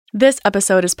This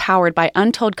episode is powered by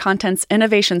Untold Content's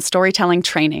Innovation Storytelling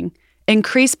Training.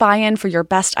 Increase buy-in for your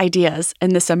best ideas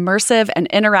in this immersive and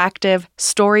interactive,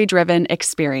 story-driven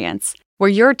experience, where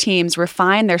your teams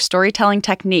refine their storytelling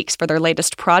techniques for their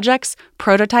latest projects,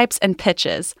 prototypes, and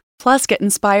pitches, plus get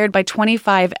inspired by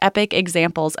 25 epic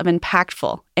examples of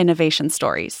impactful innovation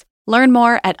stories. Learn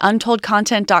more at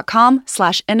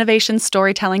untoldcontent.com/innovation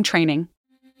storytelling training.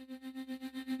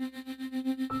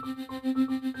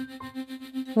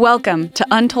 Welcome to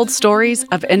Untold Stories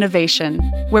of Innovation,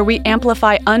 where we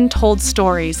amplify untold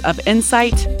stories of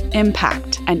insight,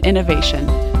 impact, and innovation.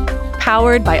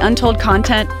 Powered by Untold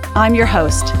Content, I'm your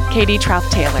host, Katie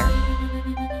Trouth-Taylor.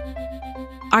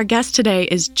 Our guest today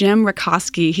is Jim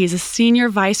Rakosky. He's a Senior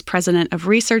Vice President of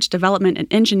Research, Development, and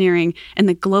Engineering in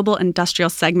the Global Industrial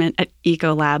segment at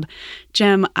Ecolab.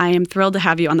 Jim, I am thrilled to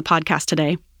have you on the podcast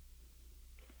today.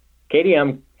 Katie,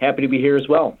 I'm happy to be here as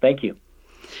well. Thank you.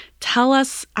 Tell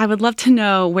us, I would love to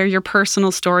know where your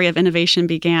personal story of innovation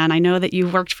began. I know that you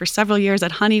worked for several years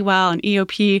at Honeywell and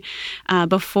EOP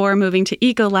before moving to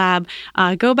Ecolab.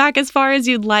 Go back as far as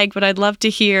you'd like, but I'd love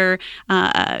to hear,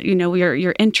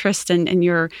 your interest and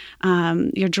your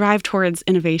drive towards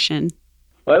innovation.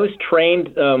 Well, I was trained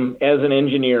as an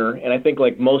engineer, and I think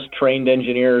like most trained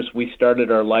engineers, we started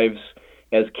our lives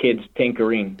as kids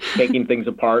tinkering, taking things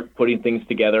apart, putting things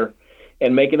together,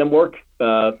 and making them work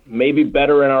maybe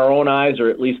better in our own eyes, or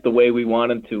at least the way we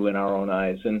wanted to in our own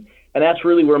eyes. And that's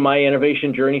really where my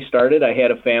innovation journey started. I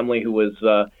had a family who was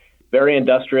very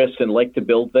industrious and liked to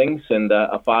build things, and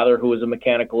a father who was a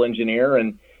mechanical engineer,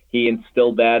 and he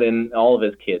instilled that in all of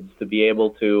his kids to be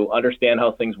able to understand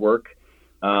how things work,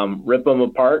 rip them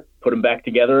apart, put them back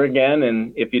together again,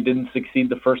 and if you didn't succeed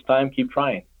the first time, keep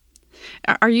trying.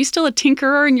 Are you still a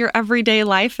tinkerer in your everyday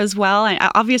life as well?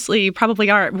 Obviously, you probably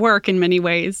are at work in many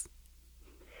ways.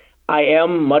 I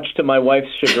am, much to my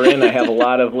wife's chagrin. I have a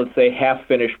lot of, let's say,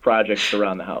 half-finished projects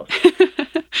around the house.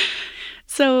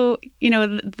 So,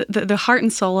 the heart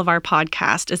and soul of our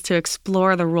podcast is to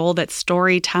explore the role that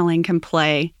storytelling can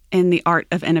play in the art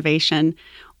of innovation.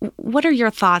 What are your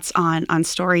thoughts on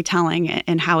storytelling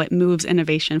and how it moves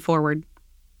innovation forward?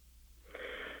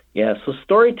 Yeah, so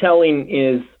storytelling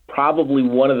is probably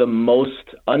one of the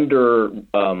most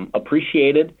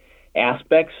appreciated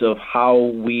aspects of how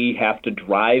we have to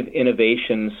drive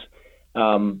innovations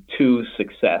to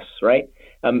success, right?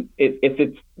 If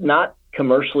it's not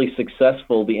commercially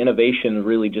successful, the innovation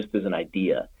really just is an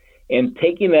idea. And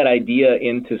taking that idea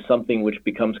into something which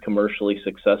becomes commercially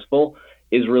successful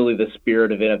is really the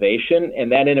spirit of innovation. And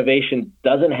that innovation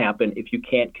doesn't happen if you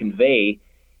can't convey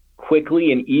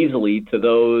quickly and easily to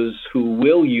those who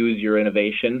will use your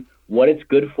innovation what it's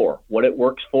good for, what it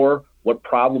works for, what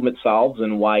problem it solves,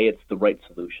 and why it's the right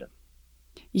solution.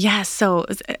 Yes, so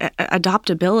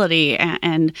adaptability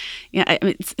and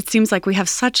it seems like we have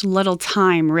such little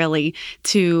time really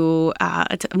to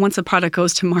once a product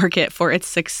goes to market for its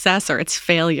success or its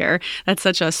failure. That's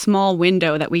such a small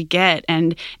window that we get,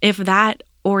 and if that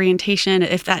orientation,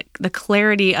 if that the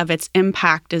clarity of its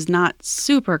impact is not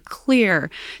super clear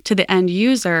to the end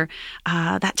user,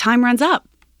 that time runs up.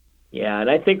 Yeah, and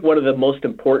I think one of the most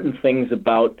important things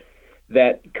about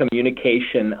that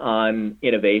communication on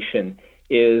innovation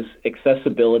is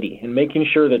accessibility and making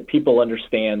sure that people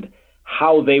understand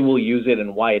how they will use it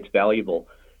and why it's valuable.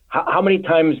 How many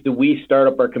times do we start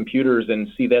up our computers and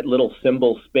see that little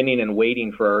symbol spinning and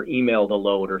waiting for our email to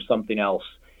load or something else?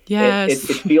 Yes.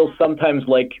 It feels sometimes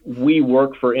like we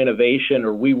work for innovation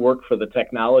or we work for the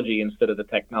technology instead of the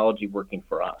technology working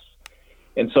for us.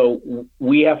 And so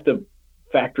we have to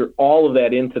factor all of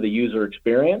that into the user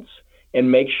experience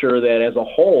and make sure that as a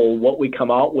whole, what we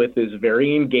come out with is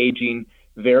very engaging,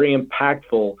 very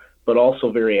impactful, but also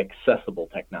very accessible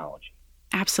technology.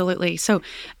 Absolutely. So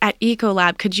at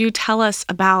Ecolab, could you tell us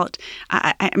about,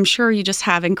 I'm sure you just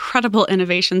have incredible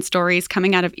innovation stories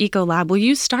coming out of Ecolab. Will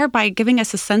you start by giving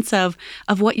us a sense of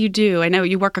what you do? I know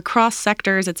you work across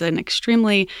sectors. It's an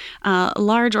extremely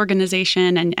large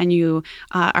organization, and you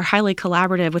are highly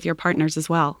collaborative with your partners as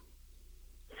well.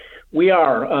 We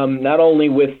are, not only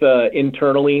with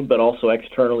internally, but also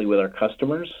externally with our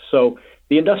customers. So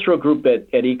the industrial group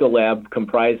at Ecolab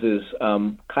comprises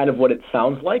kind of what it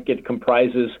sounds like. It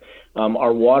comprises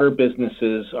our water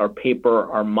businesses, our paper,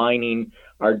 our mining,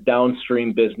 our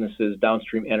downstream businesses,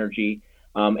 downstream energy,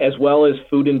 as well as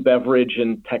food and beverage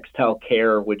and textile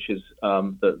care, which is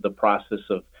the process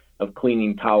of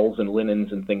cleaning towels and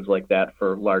linens and things like that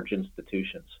for large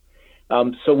institutions.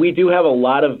 So we do have a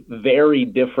lot of very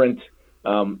different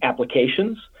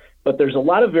applications, but there's a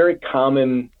lot of very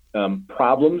common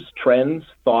problems, trends,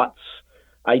 thoughts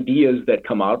ideas that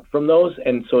come out from those.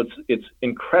 And so it's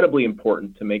incredibly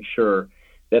important to make sure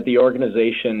that the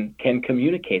organization can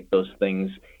communicate those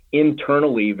things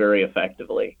internally very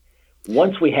effectively.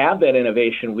 Once we have that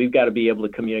innovation, we've got to be able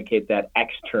to communicate that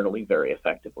externally very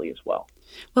effectively as well.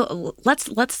 Well,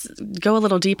 let's go a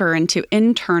little deeper into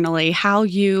internally how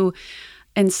you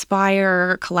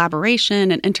inspire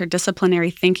collaboration and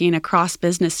interdisciplinary thinking across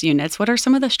business units. What are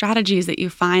some of the strategies that you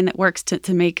find that works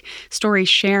to make story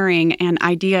sharing and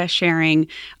idea sharing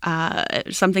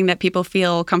something that people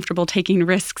feel comfortable taking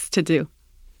risks to do?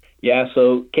 Yeah,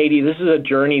 so Katie, this is a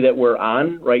journey that we're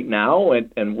on right now,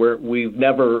 and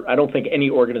I don't think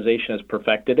any organization has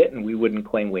perfected it, and we wouldn't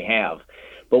claim we have.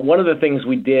 But one of the things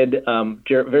we did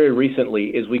very recently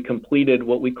is we completed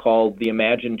what we called the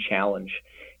Imagine Challenge.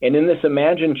 And in this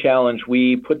Imagine Challenge,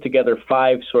 we put together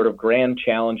 5 sort of grand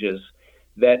challenges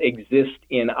that exist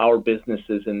in our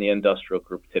businesses in the industrial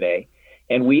group today.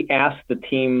 And we asked the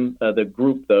team, the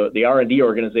group, the R&D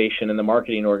organization and the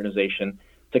marketing organization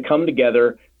to come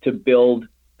together to build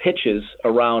pitches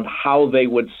around how they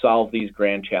would solve these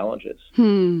grand challenges.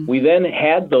 We then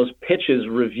had those pitches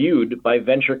reviewed by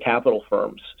venture capital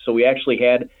firms. So we actually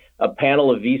had a panel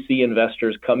of VC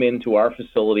investors come into our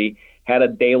facility, had a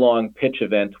day-long pitch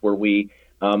event where we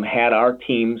had our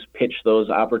teams pitch those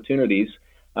opportunities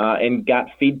and got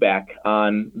feedback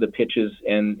on the pitches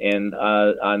and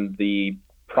on the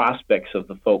prospects of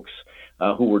the folks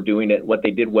who were doing it, what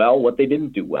they did well, what they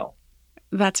didn't do well.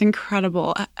 That's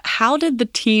incredible. How did the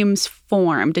teams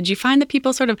form? Did you find that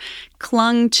people sort of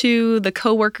clung to the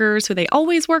coworkers who they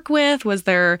always work with? Was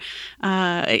there,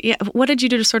 what did you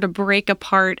do to sort of break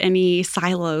apart any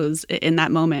silos in that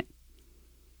moment?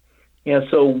 Yeah,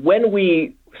 so when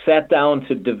we sat down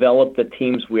to develop the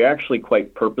teams, we were actually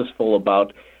quite purposeful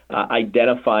about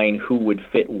identifying who would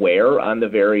fit where on the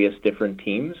various different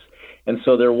teams. And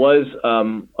so there was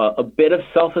a bit of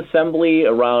self-assembly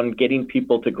around getting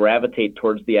people to gravitate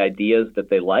towards the ideas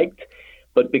that they liked.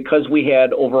 But because we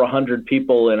had over 100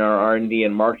 people in our R&D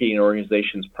and marketing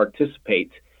organizations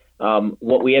participate,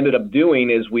 what we ended up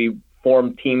doing is we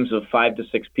formed teams of 5 to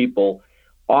 6 people,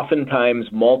 oftentimes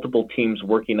multiple teams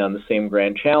working on the same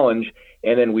grand challenge,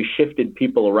 and then we shifted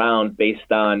people around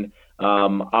based on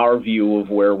our view of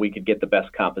where we could get the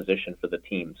best composition for the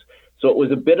teams. So it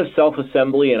was a bit of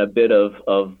self-assembly and a bit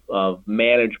of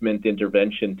management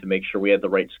intervention to make sure we had the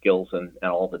right skills and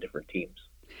all the different teams.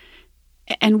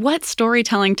 And what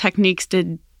storytelling techniques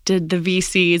did the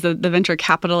VCs, the venture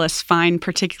capitalists, find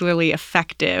particularly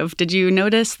effective? Did you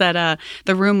notice that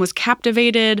the room was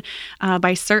captivated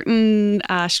by certain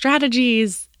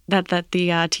strategies that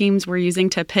the teams were using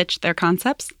to pitch their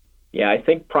concepts? Yeah, I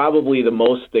think probably the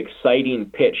most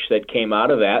exciting pitch that came out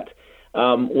of that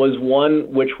was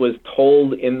one which was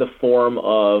told in the form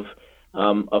of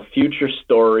a future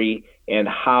story and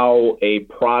how a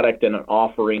product and an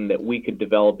offering that we could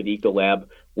develop at Ecolab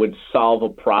would solve a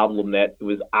problem that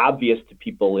was obvious to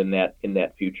people in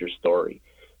that future story.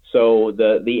 So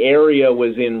the area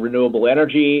was in renewable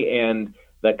energy, and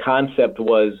the concept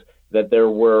was that there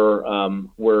were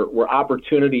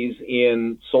opportunities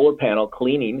in solar panel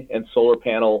cleaning and solar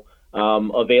panel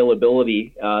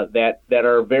availability that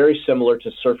are very similar to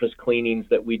surface cleanings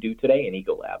that we do today in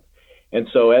Ecolab. And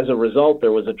so as a result,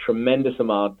 there was a tremendous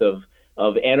amount of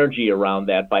energy around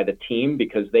that by the team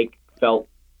because they felt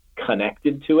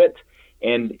connected to it,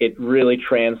 and it really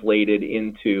translated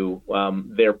into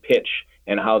their pitch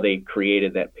and how they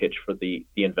created that pitch for the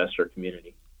investor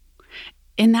community.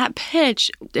 In that pitch,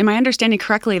 am I understanding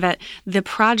correctly that the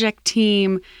project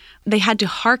team, they had to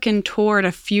hearken toward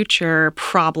a future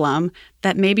problem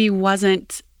that maybe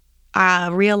wasn't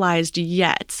realized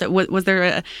yet? So was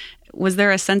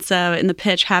there a sense of, in the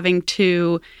pitch, having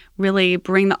to really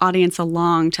bring the audience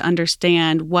along to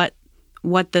understand what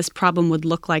this problem would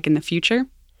look like in the future?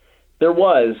 There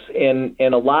was, and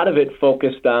a lot of it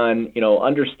focused on,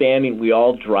 understanding we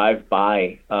all drive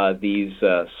by these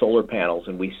solar panels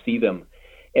and we see them.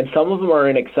 And some of them are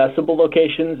in accessible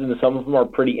locations and some of them are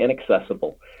pretty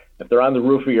inaccessible. If they're on the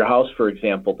roof of your house, for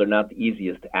example, they're not the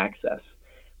easiest to access.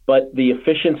 But the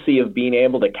efficiency of being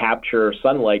able to capture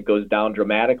sunlight goes down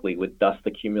dramatically with dust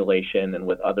accumulation and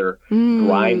with other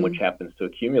grime which happens to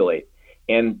accumulate.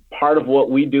 And part of what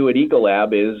we do at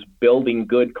Ecolab is building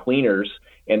good cleaners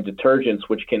and detergents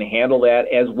which can handle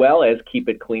that as well as keep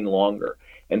it clean longer.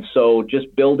 And so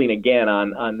just building again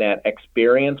on that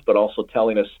experience, but also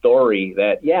telling a story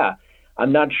that,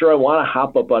 I'm not sure I want to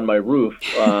hop up on my roof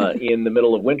in the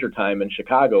middle of wintertime in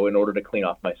Chicago in order to clean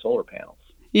off my solar panels.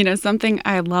 Something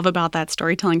I love about that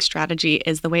storytelling strategy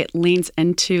is the way it leans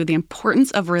into the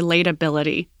importance of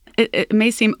relatability. It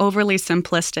may seem overly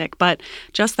simplistic, but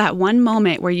just that one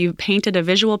moment where you painted a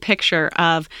visual picture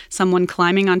of someone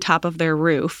climbing on top of their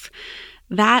roof,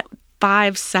 that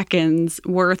 5 seconds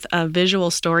worth of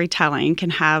visual storytelling can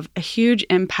have a huge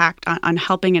impact on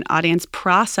helping an audience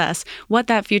process what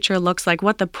that future looks like,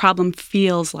 what the problem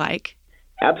feels like.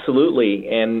 Absolutely,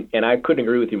 and I couldn't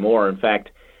agree with you more. In fact,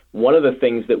 one of the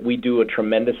things that we do a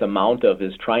tremendous amount of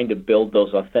is trying to build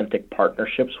those authentic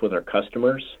partnerships with our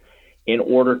customers in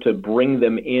order to bring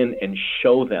them in and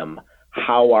show them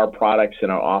how our products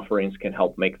and our offerings can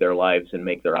help make their lives and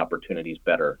make their opportunities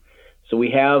better. So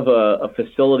we have a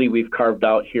facility we've carved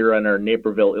out here on our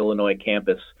Naperville, Illinois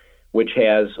campus, which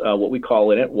has what we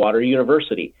call in it Water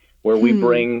University, where we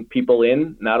bring people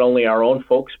in, not only our own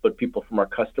folks, but people from our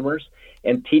customers,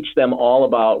 and teach them all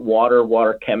about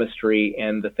water chemistry,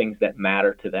 and the things that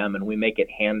matter to them. And we make it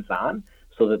hands-on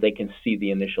so that they can see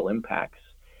the initial impacts.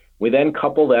 We then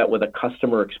couple that with a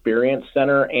customer experience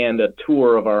center and a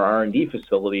tour of our R&D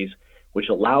facilities, which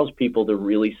allows people to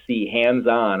really see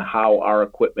hands-on how our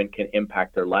equipment can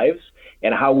impact their lives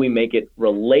and how we make it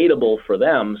relatable for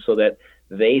them so that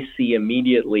they see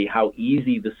immediately how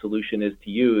easy the solution is to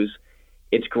use.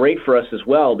 It's great for us as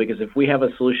well, because if we have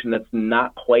a solution that's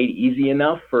not quite easy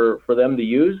enough for them to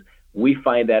use, we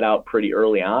find that out pretty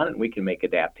early on, and we can make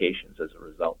adaptations as a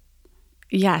result.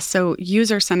 Yeah, so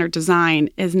user-centered design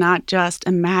is not just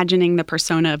imagining the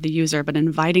persona of the user, but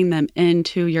inviting them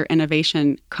into your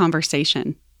innovation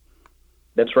conversation.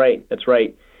 That's right.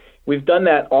 We've done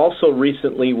that also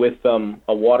recently with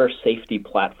a water safety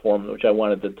platform, which I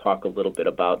wanted to talk a little bit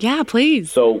about. Yeah, please.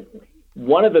 So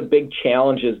one of the big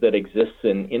challenges that exists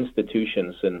in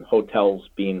institutions, and hotels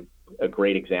being a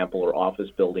great example, or office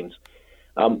buildings,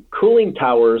 cooling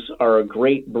towers are a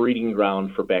great breeding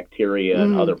ground for bacteria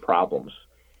and other problems.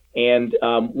 And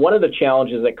one of the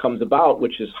challenges that comes about,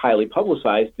 which is highly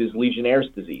publicized, is Legionnaire's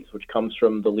disease, which comes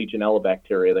from the Legionella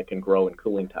bacteria that can grow in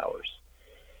cooling towers.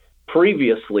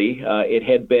 Previously, it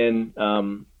had been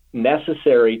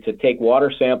necessary to take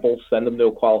water samples, send them to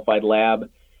a qualified lab,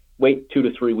 wait 2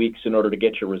 to 3 weeks in order to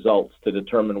get your results to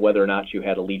determine whether or not you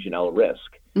had a Legionella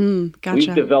risk. Gotcha.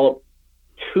 We've developed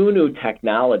 2 new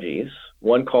technologies,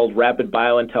 one called Rapid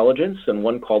Biointelligence and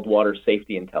one called Water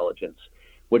Safety Intelligence,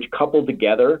 which couple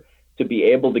together to be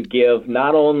able to give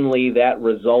not only that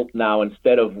result now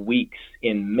instead of weeks,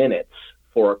 in minutes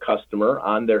for a customer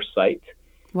on their site,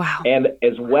 wow, and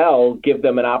as well give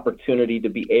them an opportunity to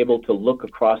be able to look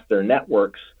across their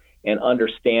networks and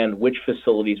understand which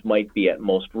facilities might be at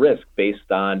most risk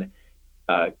based on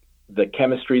the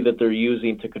chemistry that they're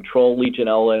using to control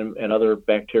Legionella and other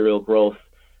bacterial growth,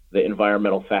 the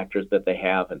environmental factors that they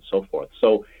have, and so forth.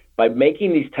 So by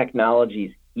making these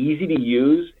technologies easy to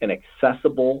use and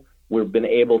accessible, we've been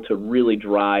able to really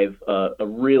drive a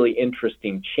really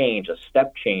interesting change, a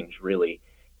step change, really,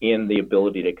 in the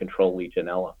ability to control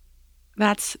Legionella.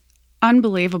 That's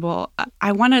unbelievable.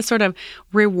 I want to sort of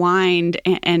rewind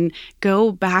and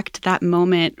go back to that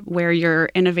moment where your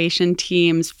innovation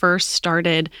teams first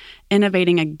started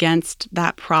innovating against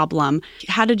that problem.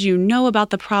 How did you know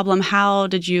about the problem? How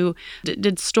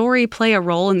did story play a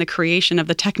role in the creation of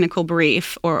the technical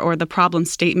brief or the problem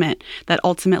statement that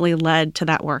ultimately led to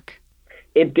that work?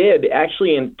 It did,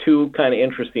 actually, in 2 kind of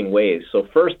interesting ways. So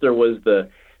first, there was the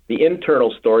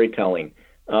internal storytelling.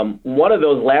 One of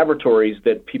those laboratories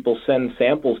that people send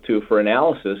samples to for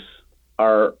analysis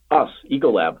are us,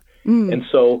 Ecolab. And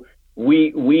so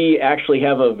we actually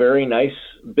have a very nice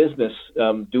business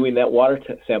doing that water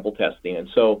sample testing. And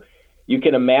so you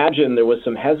can imagine there was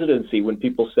some hesitancy when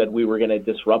people said we were going to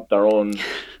disrupt our own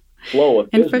flow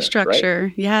of business, infrastructure,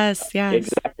 right? Yes.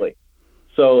 Exactly.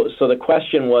 So the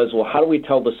question was, well, how do we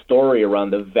tell the story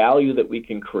around the value that we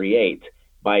can create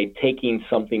by taking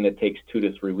something that takes 2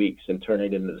 to 3 weeks and turn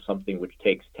it into something which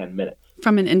takes 10 minutes?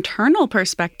 From an internal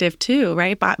perspective too,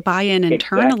 right? Buy-in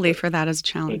internally for that is a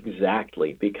challenge.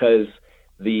 Exactly, because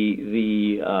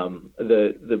the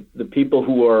people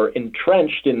who are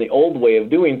entrenched in the old way of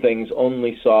doing things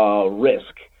only saw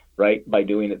risk, right, by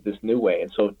doing it this new way.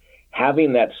 And so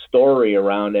having that story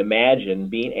around, imagine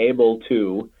being able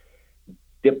to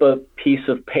dip a piece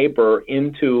of paper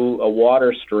into a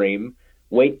water stream,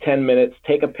 wait 10 minutes,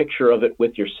 take a picture of it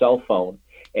with your cell phone,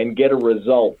 and get a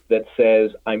result that says,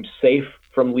 I'm safe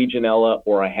from Legionella,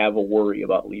 or I have a worry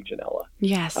about Legionella.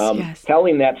 Yes.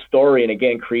 Telling that story, and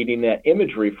again, creating that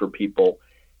imagery for people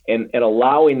and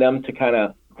allowing them to kind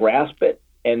of grasp it,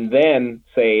 and then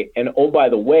say, and oh, by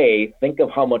the way, think of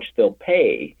how much they'll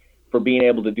pay for being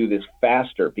able to do this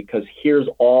faster, because here's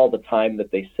all the time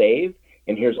that they save,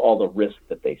 and here's all the risk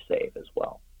that they save as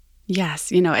well.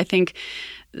 Yes. I think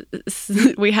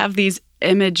we have these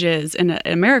images in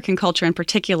American culture in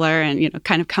particular, and,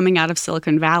 kind of coming out of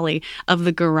Silicon Valley, of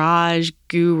the garage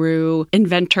guru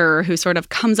inventor who sort of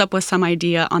comes up with some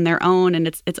idea on their own, and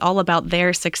it's all about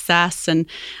their success. And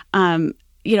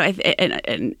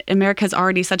and America is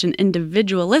already such an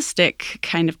individualistic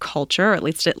kind of culture, or at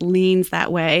least it leans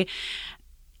that way.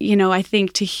 I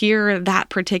think to hear that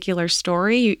particular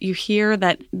story, you hear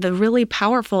that the really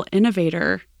powerful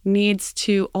innovator needs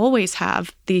to always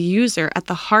have the user at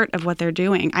the heart of what they're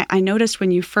doing. I noticed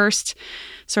when you first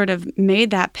sort of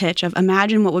made that pitch of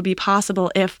imagine what would be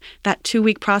possible if that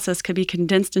 2-week process could be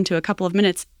condensed into a couple of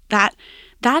minutes,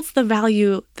 that's the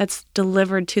value that's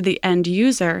delivered to the end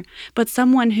user. But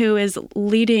someone who is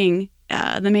leading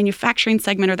the manufacturing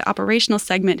segment or the operational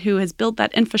segment, who has built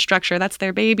that infrastructure, that's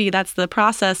their baby, that's the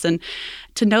process, and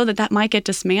to know that might get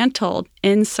dismantled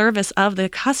in service of the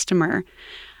customer,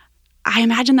 I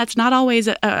imagine that's not always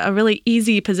a really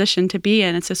easy position to be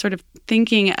in. And so sort of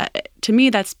thinking, to me,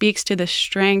 that speaks to the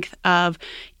strength of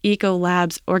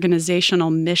Ecolab's organizational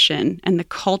mission and the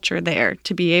culture there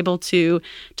to be able to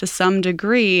some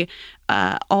degree,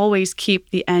 always keep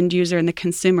the end user and the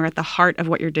consumer at the heart of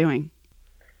what you're doing.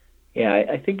 Yeah,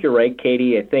 I think you're right,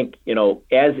 Katie. I think,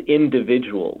 as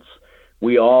individuals,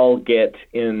 we all get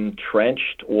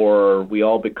entrenched, or we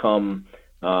all become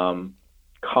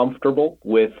comfortable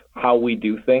with how we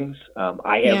do things.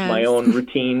 I have my own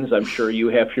routines. I'm sure you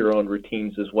have your own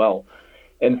routines as well.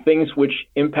 And things which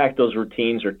impact those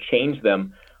routines or change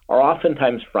them are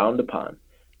oftentimes frowned upon.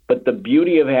 But the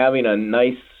beauty of having a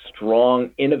nice,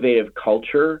 strong, innovative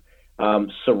culture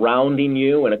surrounding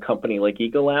you in a company like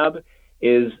Ecolab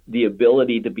is the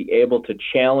ability to be able to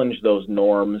challenge those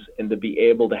norms and to be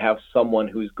able to have someone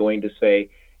who's going to say,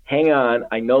 hang on,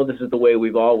 I know this is the way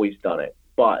we've always done it,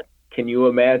 but can you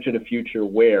imagine a future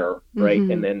where, right?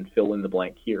 Mm-hmm. And then fill in the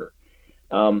blank here.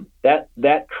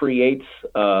 That creates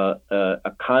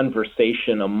a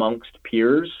conversation amongst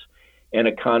peers and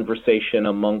a conversation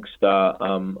amongst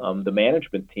the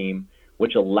management team,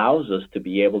 which allows us to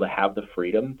be able to have the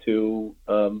freedom to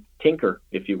tinker,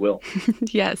 if you will.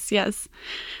 Yes.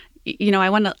 I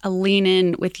want to lean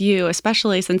in with you,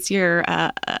 especially since you're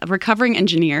a recovering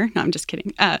engineer. No, I'm just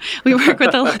kidding. We work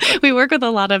with a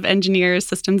lot of engineers,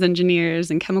 systems engineers,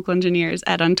 and chemical engineers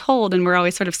at Untold, and we're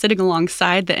always sort of sitting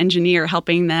alongside the engineer,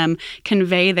 helping them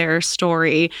convey their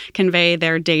story, convey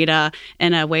their data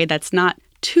in a way that's not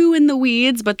too in the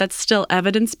weeds, but that's still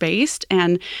evidence-based.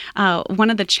 And one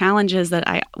of the challenges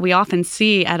that we often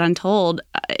see at Untold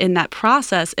in that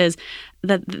process is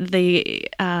that the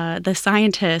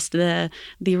scientist, the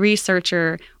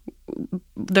researcher,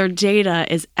 their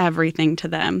data is everything to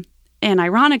them. And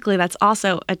ironically, that's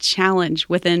also a challenge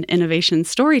within innovation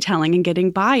storytelling and getting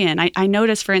buy-in. I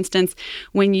noticed, for instance,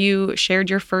 when you shared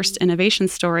your first innovation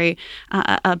story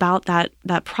about that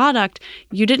product,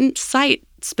 you didn't cite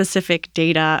specific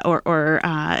data or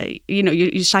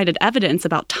you cited evidence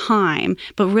about time,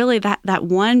 but really that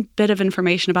one bit of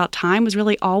information about time was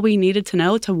really all we needed to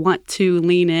know to want to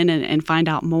lean in and find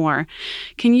out more.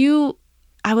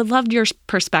 I would love your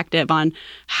perspective on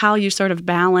how you sort of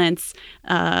balance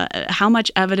how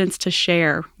much evidence to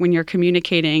share when you're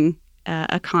communicating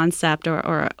a concept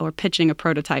or pitching a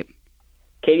prototype.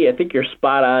 Katie, I think you're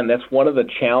spot on. That's one of the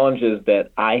challenges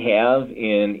that I have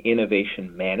in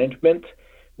innovation management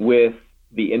with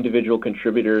the individual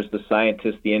contributors, the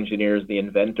scientists, the engineers, the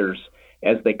inventors,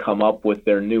 as they come up with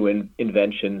their new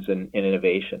inventions and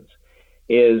innovations,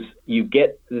 is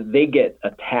they get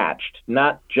attached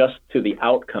not just to the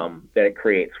outcome that it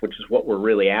creates, which is what we're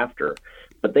really after,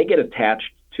 but they get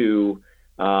attached to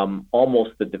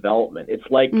almost the development. It's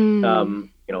like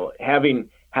having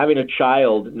a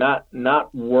child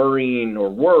not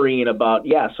worrying about,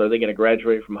 yes, are they going to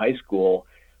graduate from high school,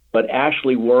 but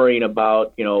actually worrying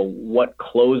about, what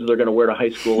clothes they're going to wear to high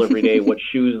school every day, what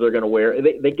shoes they're going to wear.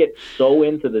 They get so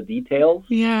into the details.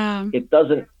 Yeah. It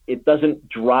doesn't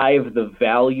drive the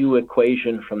value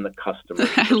equation from the customer.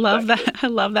 I love that. I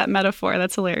love that metaphor.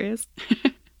 That's hilarious.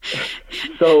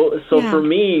 So for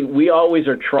me, we always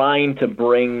are trying to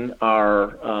bring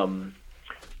our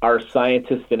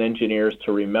scientists and engineers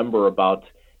to remember about,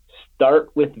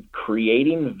 start with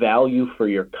creating value for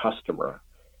your customer.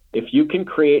 If you can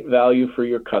create value for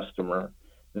your customer,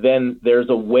 then there's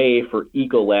a way for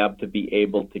Ecolab to be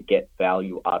able to get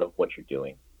value out of what you're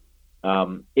doing.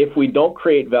 If we don't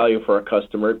create value for our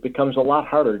customer, it becomes a lot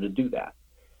harder to do that.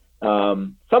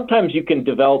 Sometimes you can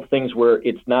develop things where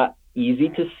it's not easy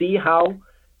to see how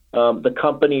the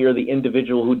company or the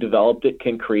individual who developed it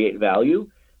can create value,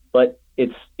 but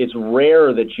it's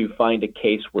rare that you find a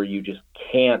case where you just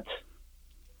can't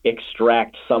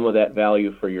extract some of that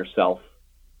value for yourself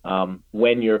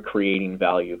when you're creating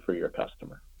value for your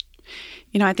customer.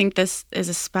 I think this is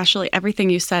especially, everything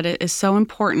you said is so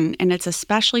important, and it's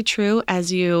especially true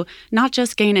as you not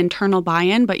just gain internal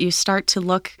buy-in, but you start to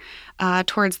look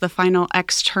towards the final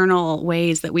external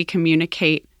ways that we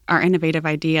communicate our innovative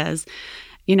ideas.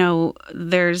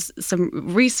 There's some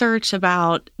research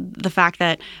about the fact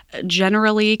that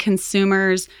generally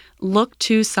consumers look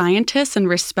to scientists and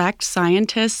respect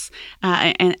scientists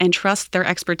and trust their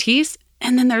expertise.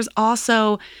 And then there's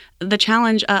also the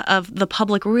challenge of the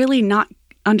public really not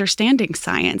understanding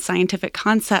scientific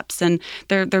concepts, and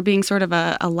there being sort of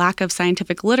a lack of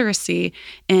scientific literacy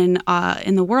in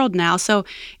the world now. So,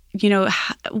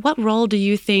 what role do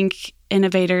you think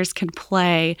innovators can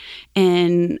play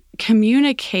in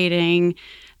communicating,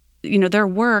 their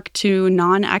work to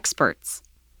non-experts?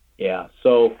 Yeah.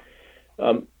 So,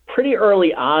 pretty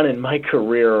early on in my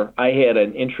career, I had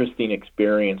an interesting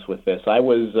experience with this. I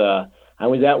was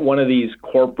at one of these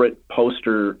corporate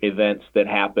poster events that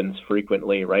happens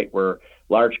frequently, right, where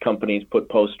large companies put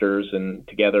posters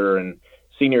together, and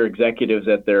senior executives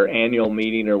at their annual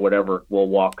meeting or whatever will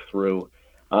walk through.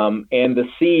 And the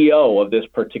CEO of this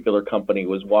particular company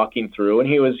was walking through, and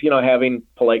he was, having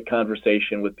polite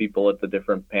conversation with people at the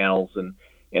different panels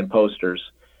and posters.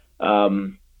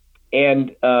 One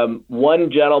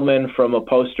gentleman from a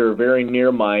poster very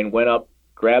near mine went up,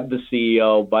 grabbed the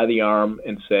CEO by the arm,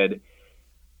 and said,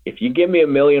 "If you give me $1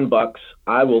 million,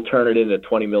 I will turn it into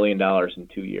 $20 million in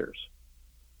 2 years."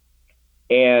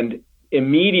 And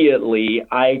immediately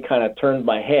I kind of turned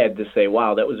my head to say,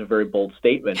 wow, that was a very bold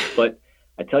statement. But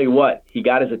I tell you what, he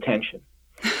got his attention.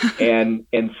 and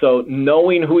so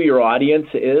knowing who your audience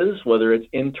is, whether it's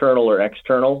internal or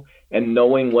external, and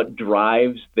knowing what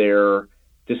drives their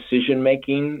decision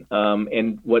making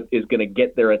and what is going to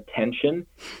get their attention,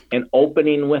 and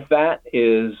opening with that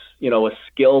is, a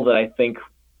skill that I think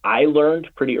I learned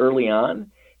pretty early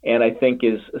on, and I think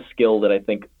is a skill that I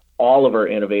think all of our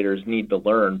innovators need to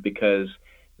learn, because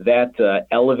that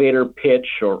elevator pitch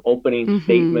or opening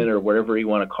statement or whatever you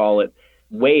want to call it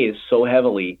weighs so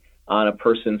heavily on a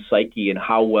person's psyche, and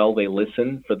how well they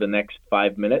listen for the next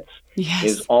 5 minutes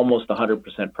is almost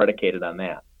 100% predicated on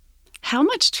that. How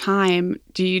much time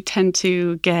do you tend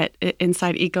to get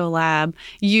inside Ecolab,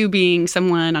 you being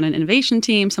someone on an innovation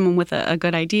team, someone with a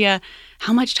good idea?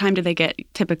 How much time do they get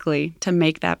typically to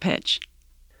make that pitch?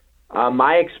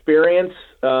 My experience,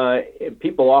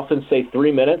 people often say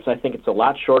 3 minutes. I think it's a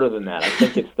lot shorter than that. I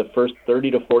think it's the first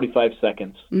 30 to 45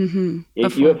 seconds.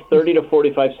 If you have 30 to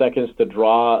 45 seconds to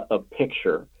draw a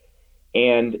picture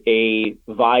and a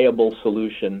viable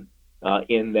solution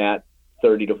in that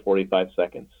 30 to 45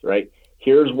 seconds, right?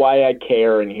 Here's why I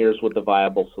care, and here's what the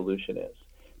viable solution is.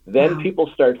 Then people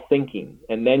start thinking,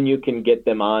 and then you can get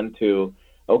them on to,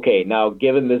 okay, now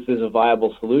given this is a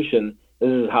viable solution, this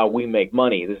is how we make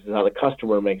money. This is how the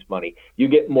customer makes money. You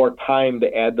get more time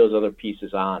to add those other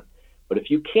pieces on. But if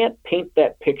you can't paint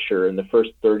that picture in the first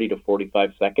 30 to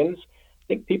 45 seconds, I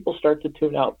think people start to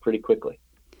tune out pretty quickly.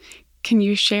 Can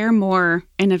you share more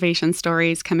innovation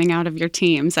stories coming out of your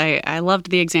teams? I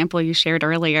loved the example you shared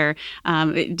earlier.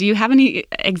 Do you have any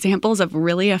examples of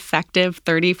really effective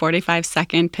 30,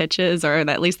 45-second pitches, or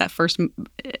at least that first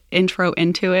intro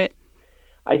into it?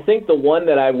 I think the one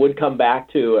that I would come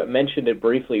back to, I mentioned it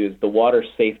briefly, is the Water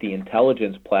Safety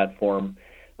Intelligence Platform.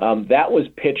 That was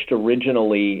pitched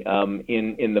originally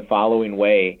in the following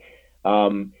way.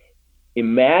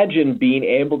 Imagine being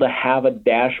able to have a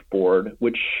dashboard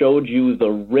which showed you the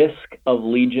risk of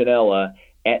Legionella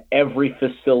at every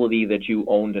facility that you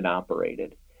owned and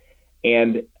operated.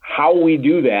 And how we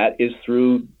do that is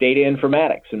through data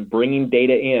informatics and bringing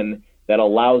data in that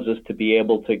allows us to be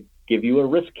able to give you a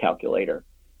risk calculator.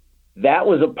 That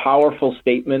was a powerful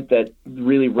statement that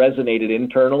really resonated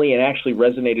internally, and actually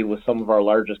resonated with some of our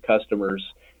largest customers,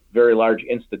 very large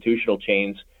institutional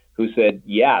chains, who said,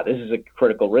 yeah, this is a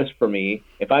critical risk for me.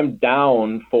 If I'm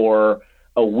down for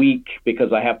a week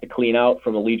because I have to clean out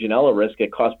from a Legionella risk,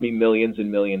 it costs me millions and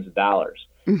millions of dollars.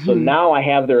 So now I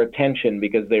have their attention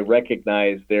because they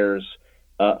recognize there's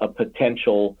a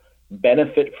potential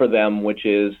benefit for them, which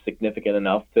is significant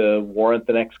enough to warrant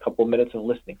the next couple of minutes of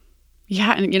listening.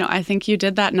 Yeah, and I think you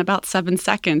did that in about 7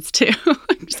 seconds too.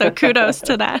 So kudos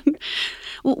to that.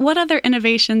 What other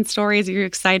innovation stories are you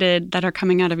excited that are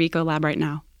coming out of Ecolab right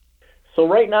now? So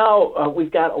right now,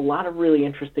 we've got a lot of really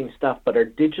interesting stuff, but our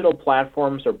digital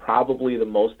platforms are probably the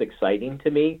most exciting to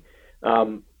me.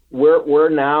 We're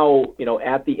now,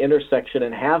 at the intersection,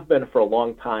 and have been for a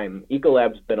long time.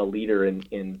 Ecolab's been a leader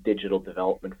in digital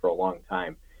development for a long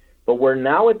time. But we're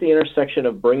now at the intersection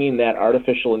of bringing that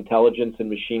artificial intelligence and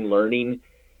machine learning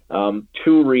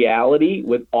to reality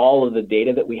with all of the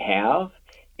data that we have.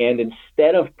 And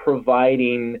instead of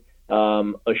providing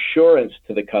assurance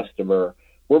to the customer,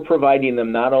 we're providing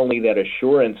them not only that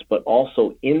assurance, but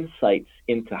also insights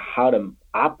into how to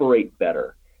operate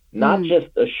better. Not just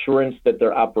assurance that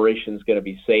their operation is going to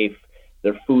be safe,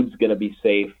 their food's going to be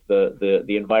safe, the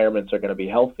environments are going to be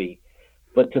healthy,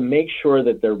 but to make sure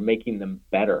that they're making them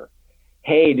better.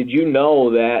 Hey, did you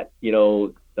know that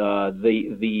the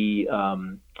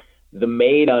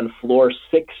maid on floor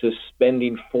 6 is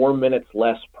spending 4 minutes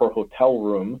less per hotel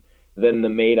room than the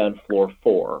maid on floor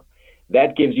 4?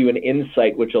 That gives you an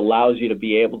insight which allows you to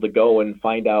be able to go and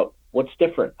find out what's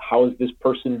different. How is this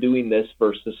person doing this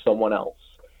versus someone else?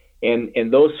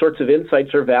 And those sorts of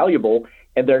insights are valuable,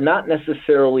 and they're not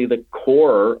necessarily the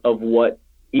core of what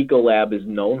Ecolab is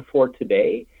known for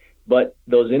today, but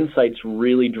those insights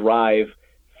really drive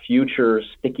future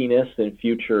stickiness and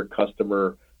future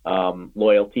customer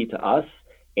loyalty to us,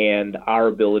 and our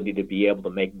ability to be able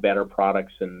to make better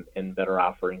products and better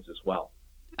offerings as well.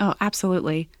 Oh,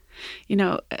 absolutely.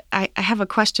 I have a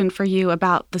question for you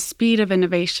about the speed of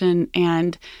innovation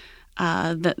and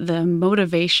the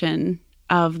motivation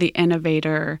of the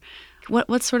innovator.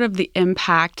 What's sort of the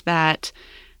impact that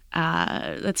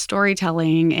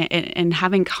storytelling and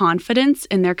having confidence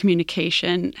in their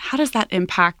communication, how does that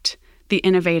impact the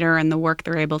innovator and the work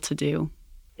they're able to do?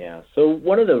 Yeah. So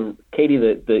one of Katie,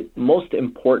 the most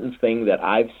important thing that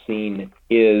I've seen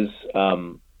is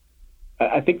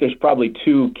I think there's probably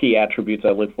 2 key attributes I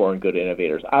look for in good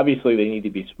innovators. Obviously, they need to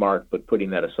be smart, but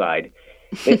putting that aside,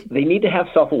 they need to have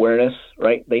self-awareness,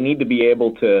 right? They need to be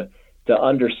able to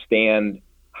understand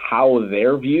how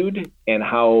they're viewed and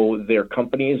how their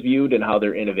company is viewed and how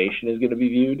their innovation is going to be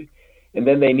viewed. And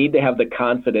then they need to have the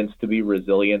confidence to be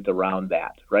resilient around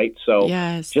that, right? So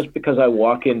Just because I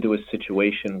walk into a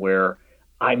situation where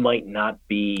I might not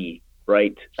be,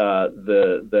 right,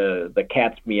 the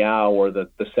cat's meow or the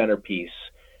centerpiece,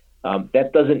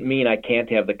 that doesn't mean I can't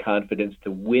have the confidence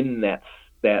to win that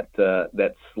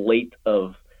slate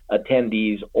of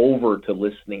attendees over to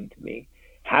listening to me.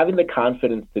 Having the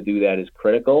confidence to do that is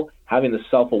critical. Having the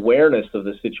self-awareness of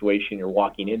the situation you're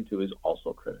walking into is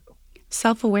also critical.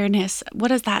 Self-awareness, what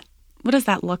does that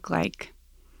look like?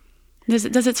 Does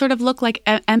it sort of look like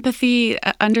empathy,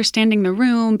 understanding the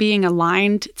room, being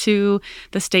aligned to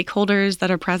the stakeholders that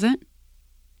are present?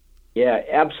 Yeah,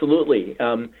 absolutely.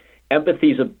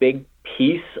 Empathy is a big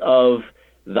piece of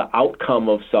the outcome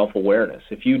of self-awareness.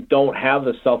 If you don't have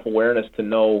the self-awareness to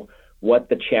know what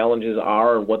the challenges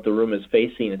are or what the room is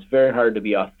facing, it's very hard to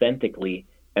be authentically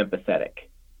empathetic.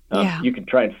 You can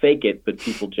try and fake it, but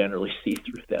people generally see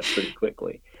through that pretty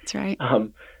quickly. That's right.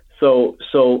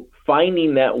 So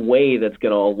finding that way that's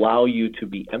going to allow you to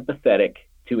be empathetic,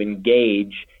 to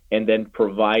engage, and then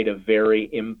provide a very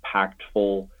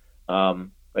impactful,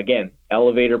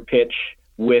 elevator pitch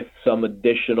with some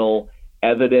additional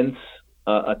evidence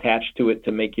attached to it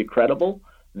to make you credible.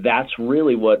 That's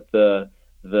really what the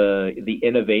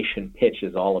innovation pitch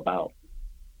is all about.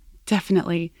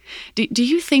 Definitely. Do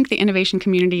you think the innovation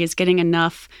community is getting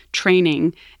enough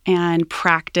training and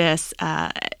practice,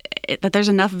 that there's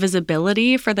enough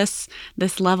visibility for this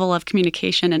level of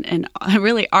communication and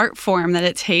really art form that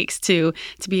it takes to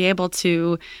be able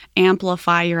to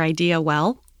amplify your idea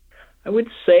well? I would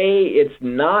say it's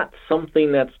not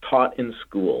something that's taught in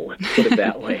school, let's put it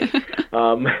that way.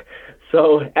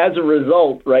 So as a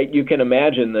result, right, you can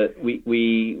imagine that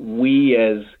we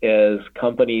as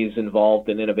companies involved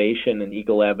in innovation and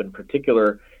Ecolab in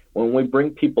particular, when we bring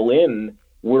people in,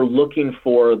 we're looking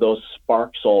for those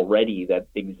sparks already that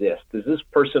exist. Is this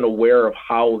person aware of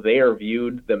how they are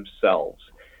viewed themselves?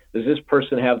 Does this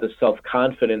person have the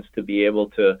self-confidence to be able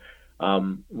to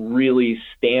really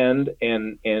stand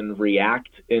and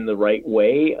react in the right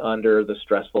way under the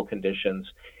stressful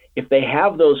conditions? If they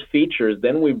have those features,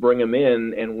 then we bring them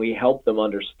in and we help them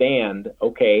understand,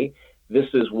 okay, this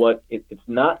is what, it's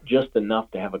not just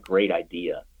enough to have a great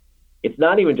idea. It's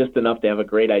not even just enough to have a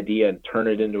great idea and turn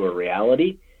it into a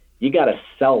reality. You got to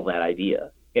sell that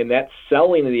idea. And that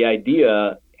selling of the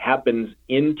idea happens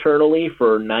internally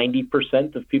for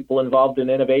 90% of people involved in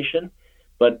innovation,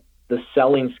 but the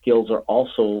selling skills are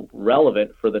also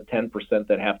relevant for the 10%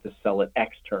 that have to sell it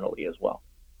externally as well.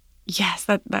 Yes,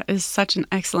 that is such an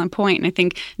excellent point. And I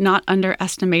think not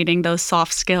underestimating those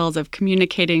soft skills of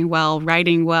communicating well,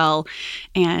 writing well,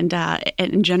 and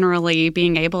generally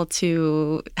being able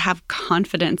to have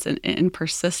confidence and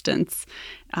persistence.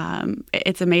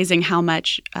 It's amazing how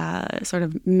much sort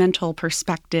of mental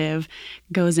perspective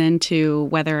goes into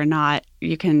whether or not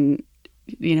you can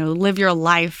live your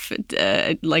life,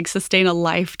 sustain a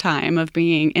lifetime of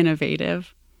being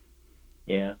innovative.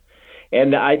 Yeah.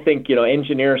 And I think,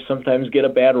 engineers sometimes get a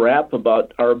bad rap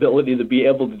about our ability to be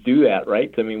able to do that,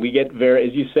 right? I mean, we get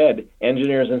as you said,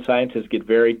 engineers and scientists get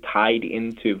very tied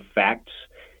into facts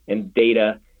and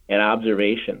data and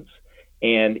observations.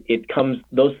 And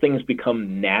those things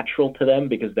become natural to them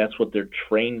because that's what they're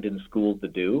trained in school to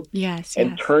do. Yes.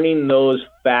 And turning those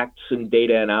facts and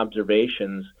data and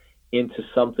observations into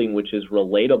something which is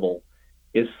relatable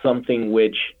is something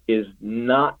which is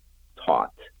not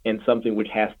taught and something which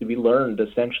has to be learned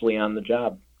essentially on the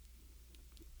job.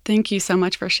 Thank you so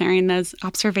much for sharing those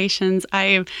observations.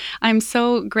 I'm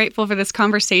so grateful for this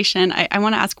conversation. I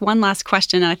want to ask one last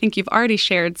question, and I think you've already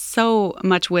shared so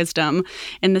much wisdom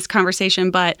in this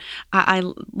conversation, but I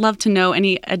love to know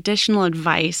any additional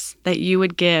advice that you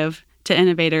would give to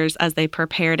innovators as they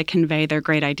prepare to convey their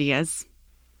great ideas.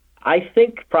 I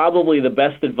think probably the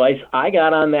best advice I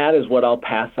got on that is what I'll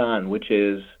pass on, which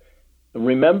is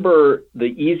remember the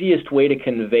easiest way to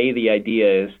convey the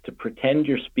idea is to pretend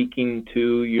you're speaking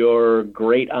to your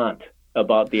great aunt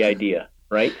about the idea,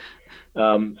 right?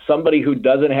 Somebody who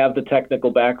doesn't have the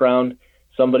technical background,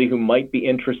 somebody who might be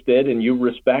interested and you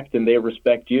respect and they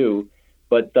respect you,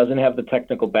 but doesn't have the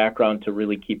technical background to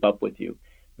really keep up with you.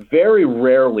 Very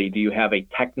rarely do you have a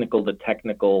technical to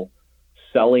technical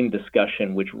selling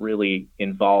discussion which really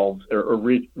involves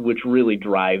which really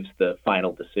drives the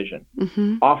final decision.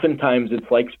 Mm-hmm. Oftentimes it's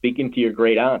like speaking to your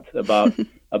great aunt about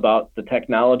the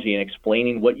technology and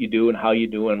explaining what you do and how you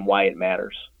do and why it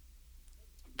matters.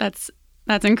 That's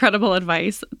incredible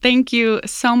advice. Thank you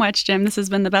so much, Jim. This has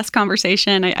been the best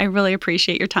conversation. I really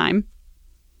appreciate your time.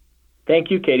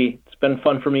 Thank you, Katie. It's been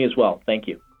fun for me as well. Thank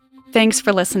you. Thanks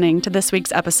for listening to this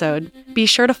week's episode. Be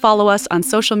sure to follow us on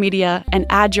social media and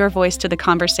add your voice to the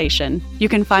conversation. You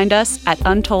can find us at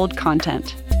Untold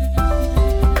Content.